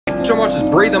So much as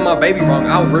breathe on my baby wrong,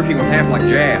 I'll rip you in half like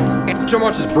jazz. So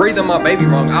much as breathe on my baby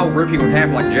wrong, I'll rip you in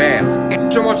half like jazz.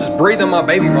 So much as breathe on my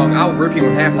baby wrong, I'll rip you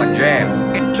in half like jazz.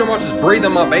 So much as breathe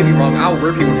on my baby wrong, I'll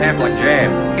rip you in half like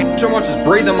jazz. So much as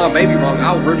breathe on my baby wrong,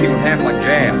 I'll rip you in half like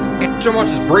jazz. So much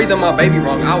as breathe on my baby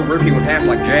wrong, I'll rip you in half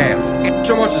like jazz.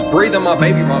 So much as breathe on my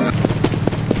baby wrong.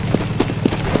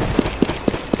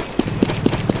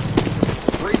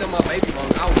 Breathe on my baby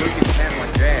wrong, I'll rip you in half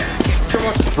like jazz. So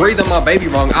much as breathe on my baby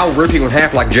wrong, I'll rip you in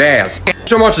half like jazz.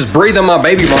 So much as breathe on my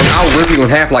baby wrong, I'll rip you in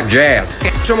half like jazz.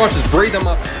 So much as breathe on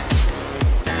my